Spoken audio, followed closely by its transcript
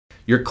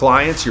your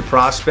clients, your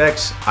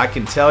prospects, I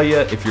can tell you,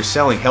 if you're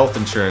selling health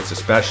insurance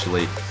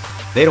especially,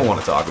 they don't want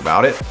to talk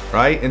about it,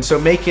 right? And so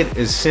make it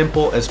as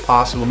simple as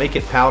possible, make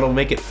it palatable,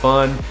 make it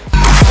fun.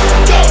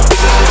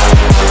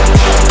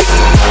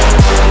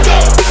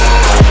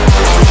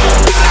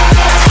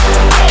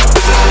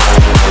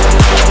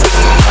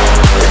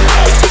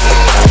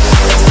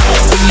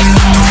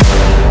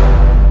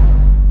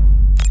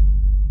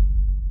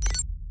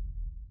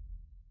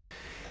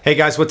 Hey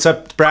guys, what's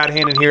up? It's Brad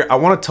Hannon here. I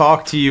want to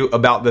talk to you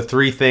about the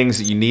 3 things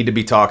that you need to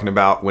be talking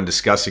about when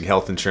discussing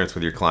health insurance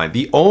with your client.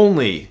 The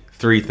only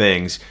 3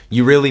 things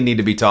you really need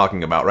to be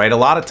talking about, right? A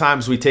lot of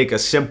times we take a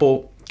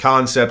simple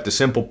concept, a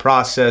simple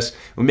process,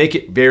 we make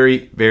it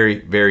very, very,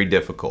 very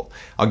difficult.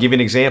 I'll give you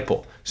an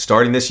example.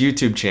 Starting this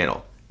YouTube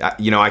channel.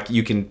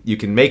 You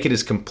can make it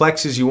as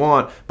complex as you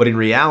want, but in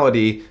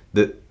reality,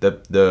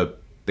 the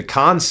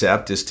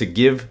concept is to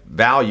give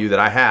value that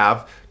I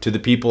have to the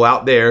people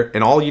out there,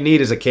 and all you need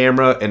is a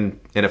camera and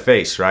a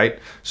face, right?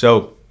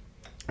 So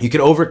you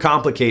can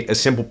overcomplicate a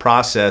simple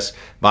process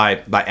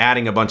by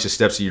adding a bunch of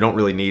steps that you don't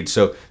really need.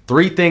 So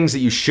 3 things that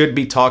you should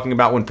be talking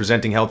about when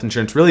presenting health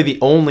insurance, really the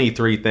only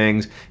 3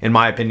 things in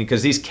my opinion,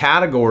 because these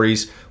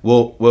categories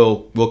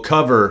will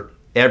cover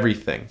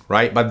everything,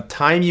 right? By the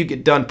time you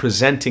get done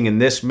presenting in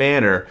this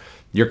manner,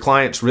 your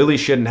clients really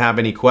shouldn't have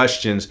any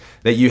questions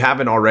that you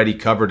haven't already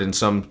covered in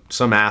some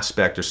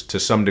aspect or to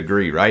some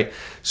degree, right?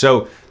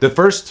 So the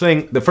first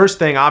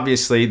thing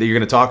obviously that you're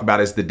going to talk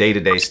about is the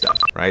day-to-day stuff,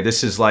 right?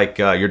 This is like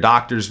your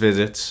doctor's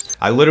visits.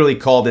 I literally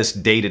call this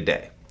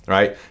day-to-day,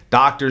 right?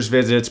 Doctor's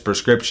visits,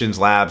 prescriptions,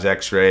 labs,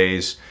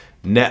 x-rays,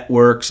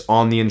 networks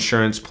on the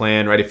insurance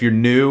plan, right? If you're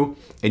new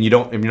and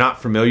you're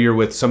not familiar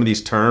with some of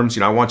these terms,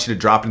 I want you to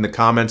drop it in the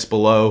comments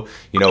below.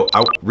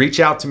 Reach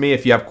out to me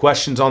if you have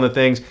questions on the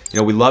things.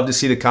 We love to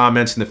see the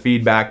comments and the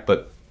feedback.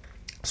 But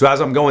so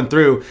as I'm going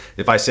through,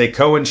 if I say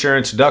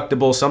co-insurance,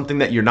 deductible, something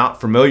that you're not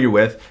familiar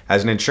with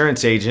as an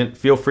insurance agent,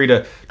 feel free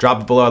to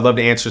drop it below. I'd love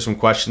to answer some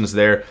questions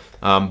there.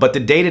 But the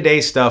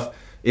day-to-day stuff,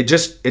 it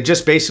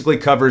just basically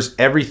covers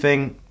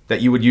everything that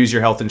you would use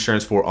your health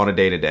insurance for on a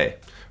day-to-day.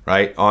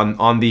 Right?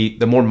 On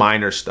the more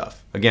minor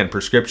stuff. Again,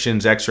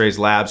 prescriptions, x-rays,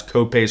 labs,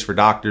 co-pays for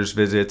doctor's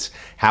visits,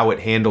 how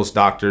it handles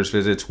doctor's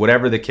visits,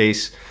 whatever the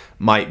case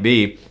might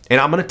be. And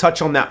I'm going to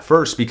touch on that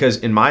first because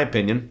in my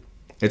opinion,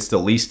 it's the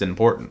least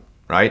important,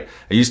 right?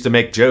 I used to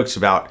make jokes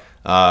about,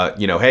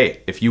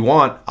 hey, if you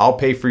want, I'll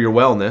pay for your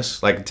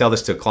wellness. Like I tell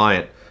this to a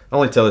client. I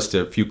only tell this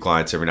to a few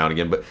clients every now and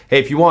again, but hey,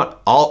 if you want,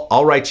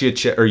 I'll write you a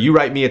check, or you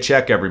write me a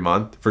check every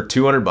month for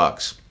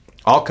 $200.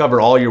 I'll cover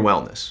all your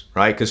wellness,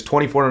 right? Because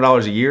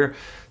 $2,400 a year,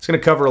 it's going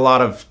to cover a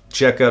lot of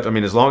checkups. I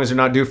mean, as long as you're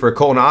not due for a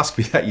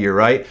colonoscopy that year,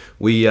 right?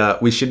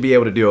 We should be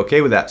able to do okay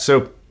with that.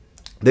 So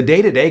the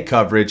day-to-day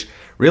coverage,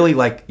 really,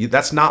 like,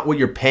 that's not what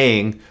you're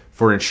paying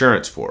for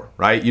insurance for,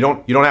 right? You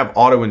don't have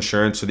auto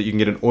insurance so that you can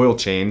get an oil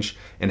change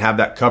and have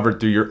that covered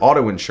through your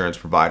auto insurance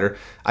provider.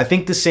 I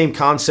think the same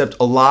concept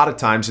a lot of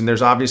times, and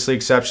there's obviously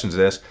exceptions to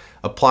this,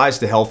 applies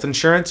to health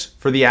insurance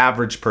for the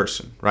average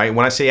person, right?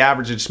 When I say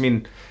average, I just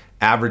mean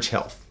average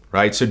health,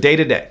 right? So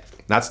day-to-day.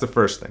 That's the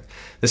first thing.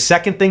 The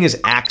second thing is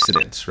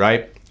accidents,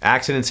 right?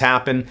 Accidents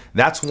happen.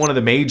 That's one of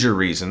the major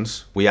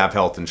reasons we have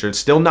health insurance.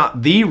 Still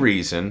not the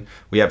reason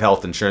we have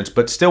health insurance,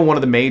 but still one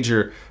of the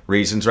major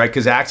reasons, right?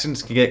 Because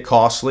accidents can get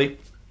costly.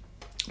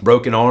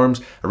 Broken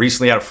arms. I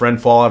recently had a friend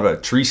fall out of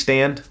a tree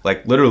stand,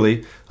 like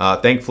literally.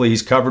 Thankfully,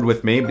 he's covered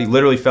with me, but he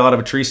literally fell out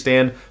of a tree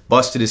stand,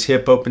 busted his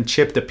hip open,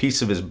 chipped a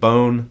piece of his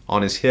bone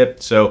on his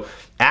hip. So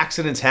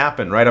accidents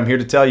happen, right? I'm here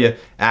to tell you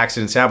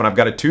accidents happen. I've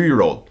got a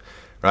 2-year-old.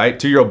 Right?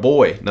 2-year-old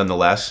boy,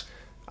 nonetheless.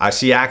 I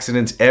see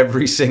accidents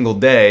every single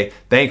day.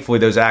 Thankfully,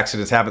 those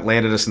accidents haven't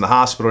landed us in the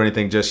hospital or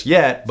anything just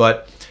yet,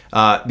 but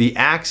the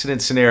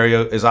accident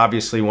scenario is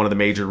obviously one of the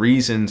major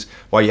reasons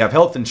why you have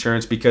health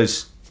insurance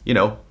because,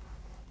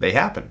 they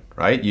happen,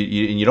 right?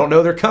 You don't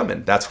know they're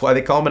coming. That's why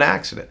they call them an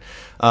accident.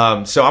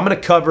 So I'm going to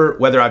cover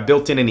whether I've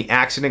built in any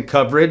accident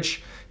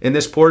coverage in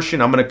this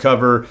portion. I'm going to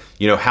cover,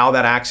 how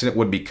that accident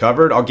would be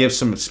covered. I'll give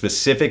some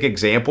specific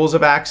examples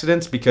of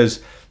accidents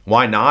because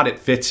why not? It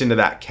fits into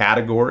that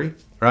category,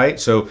 right?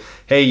 So,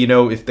 hey,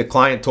 if the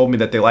client told me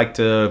that they like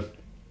to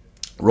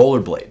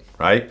rollerblade,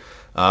 right?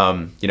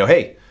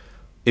 Hey,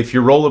 if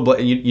you're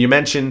rollerblade, you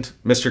mentioned,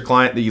 Mr.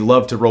 Client, that you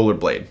love to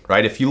rollerblade,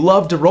 right? If you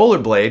love to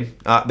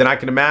rollerblade, then I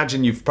can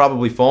imagine you've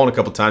probably fallen a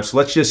couple times. So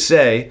let's just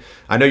say,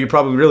 I know you're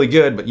probably really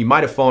good, but you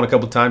might have fallen a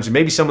couple times, and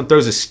maybe someone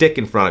throws a stick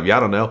in front of you, I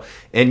don't know,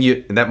 and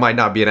that might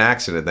not be an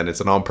accident, then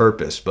it's an on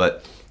purpose,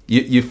 but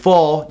you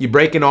fall, you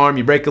break an arm,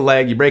 you break a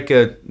leg, you break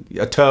a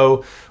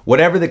toe,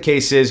 whatever the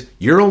case is,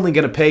 you're only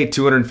going to pay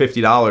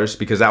 $250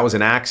 because that was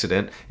an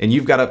accident, and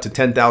you've got up to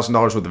 $10,000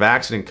 worth of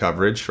accident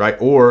coverage, right?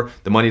 Or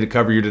the money to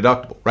cover your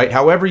deductible, right?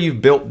 However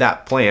you've built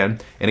that plan.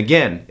 And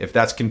again, if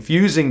that's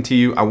confusing to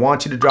you, I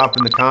want you to drop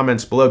in the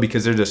comments below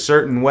because there's a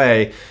certain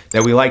way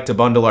that we like to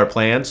bundle our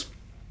plans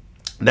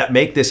that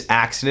make this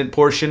accident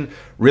portion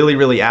really,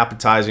 really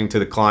appetizing to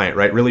the client,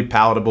 right? Really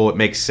palatable. It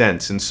makes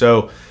sense. And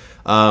so,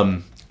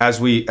 as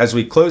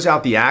we close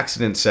out the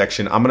accident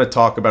section, I'm going to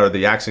talk about, or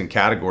the accident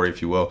category, if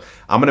you will.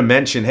 I'm going to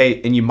mention,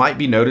 hey, and you might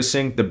be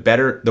noticing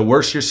the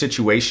worse your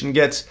situation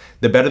gets,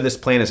 the better this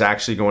plan is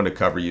actually going to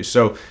cover you.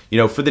 So, you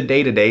know, for the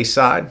day-to-day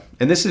side,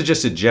 and this is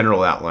just a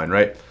general outline,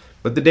 right?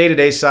 But the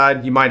day-to-day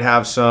side, you might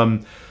have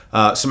some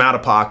out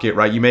of pocket,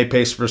 right? You may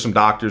pay for some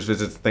doctor's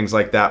visits, things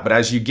like that. But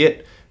as you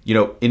get, you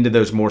know, into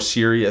those more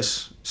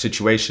serious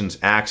situations,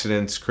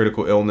 accidents,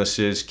 critical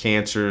illnesses,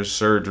 cancers,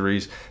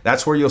 surgeries,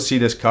 that's where you'll see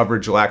this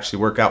coverage will actually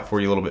work out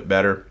for you a little bit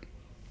better,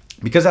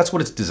 because that's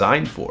what it's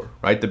designed for,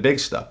 right? The big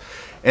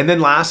stuff. And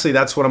then lastly,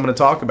 that's what I'm going to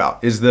talk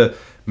about, is the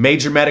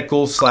major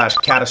medical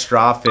 /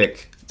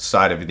 catastrophic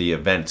side of the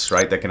events,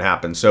 right, that can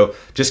happen. So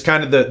just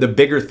kind of the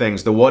bigger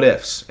things, the what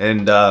ifs.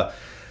 And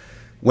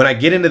when I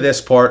get into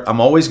this part,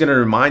 I'm always going to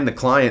remind the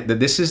client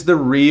that this is the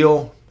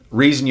real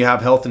reason you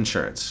have health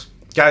insurance.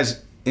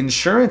 Guys,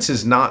 insurance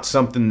is not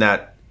something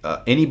that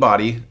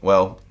anybody,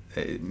 well,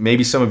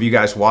 maybe some of you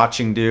guys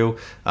watching do.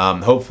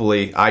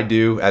 Hopefully I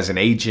do as an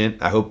agent.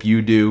 I hope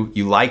you do.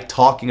 You like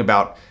talking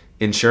about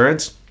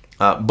insurance,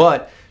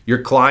 but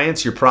your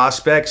clients, your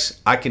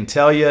prospects, I can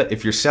tell you,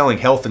 if you're selling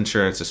health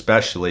insurance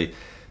especially,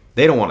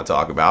 they don't want to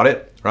talk about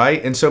it,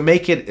 right? And so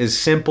make it as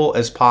simple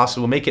as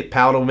possible. Make it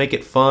palatable, make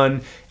it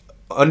fun.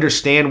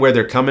 Understand where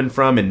they're coming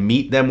from and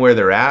meet them where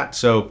they're at.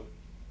 So,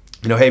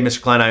 you know, hey,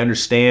 Mr. Klein, I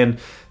understand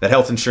that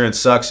health insurance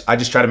sucks. I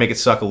just try to make it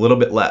suck a little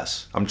bit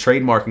less. I'm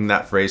trademarking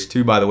that phrase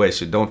too, by the way,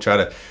 so don't try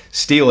to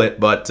steal it.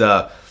 But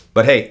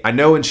hey, I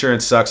know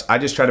insurance sucks. I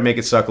just try to make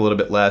it suck a little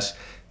bit less.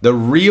 The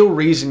real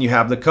reason you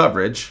have the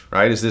coverage,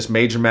 right, is this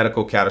major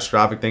medical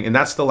catastrophic thing. And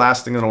that's the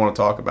last thing that I want to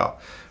talk about,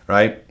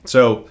 right?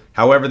 So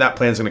however that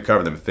plan's going to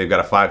cover them, if they've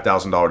got a $5,000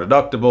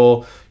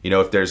 deductible, you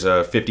know, if there's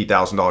a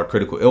 $50,000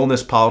 critical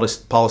illness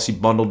policy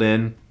bundled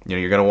in, you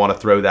know, you're going to want to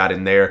throw that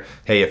in there.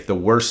 Hey, if the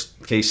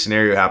worst case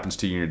scenario happens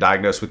to you and you're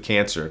diagnosed with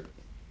cancer,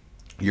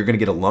 you're going to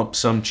get a lump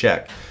sum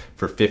check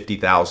for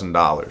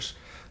 $50,000.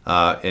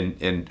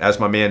 And as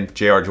my man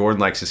J.R. Jordan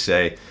likes to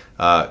say,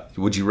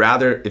 would you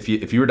rather, if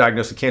you were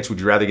diagnosed with cancer, would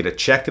you rather get a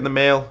check in the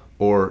mail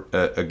or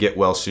a get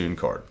well soon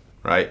card,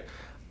 right?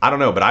 I don't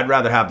know, but I'd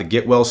rather have the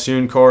get well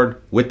soon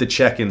card with the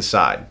check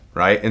inside,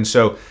 right? And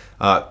so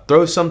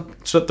throw some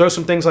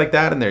things like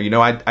that in there. You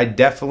know, I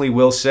definitely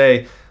will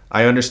say,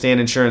 I understand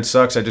insurance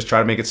sucks. I just try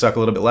to make it suck a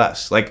little bit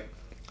less. Like,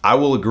 I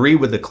will agree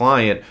with the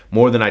client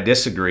more than I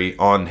disagree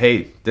on,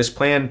 hey, this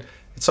plan,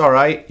 it's all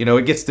right. You know,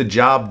 it gets the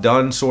job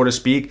done, so to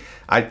speak.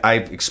 I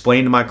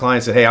explained to my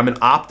clients that, hey, I'm an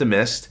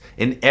optimist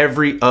in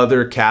every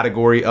other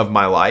category of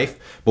my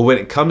life. But when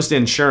it comes to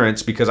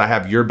insurance, because I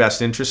have your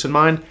best interest in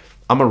mind,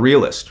 I'm a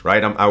realist,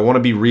 right? I want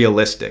to be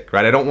realistic,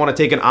 right? I don't want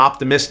to take an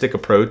optimistic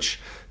approach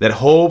that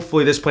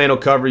hopefully this plan will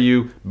cover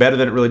you better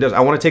than it really does.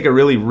 I want to take a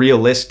really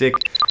realistic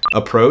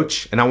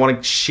approach, and I want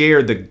to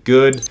share the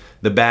good,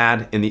 the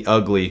bad, and the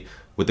ugly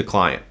with the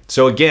client.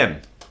 So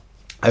again,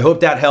 I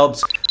hope that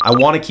helps. I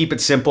want to keep it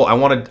simple. I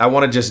want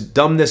to just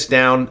dumb this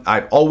down.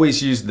 I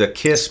always use the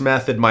KISS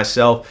method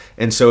myself.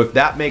 And so if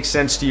that makes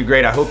sense to you,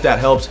 great. I hope that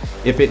helps.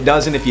 If it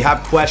doesn't, if you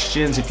have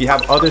questions, if you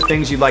have other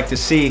things you'd like to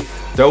see,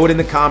 throw it in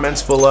the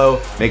comments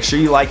below. Make sure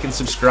you like and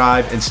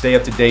subscribe and stay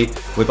up to date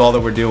with all that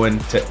we're doing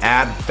to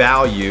add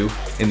value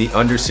in the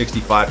under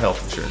 65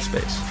 health insurance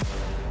space.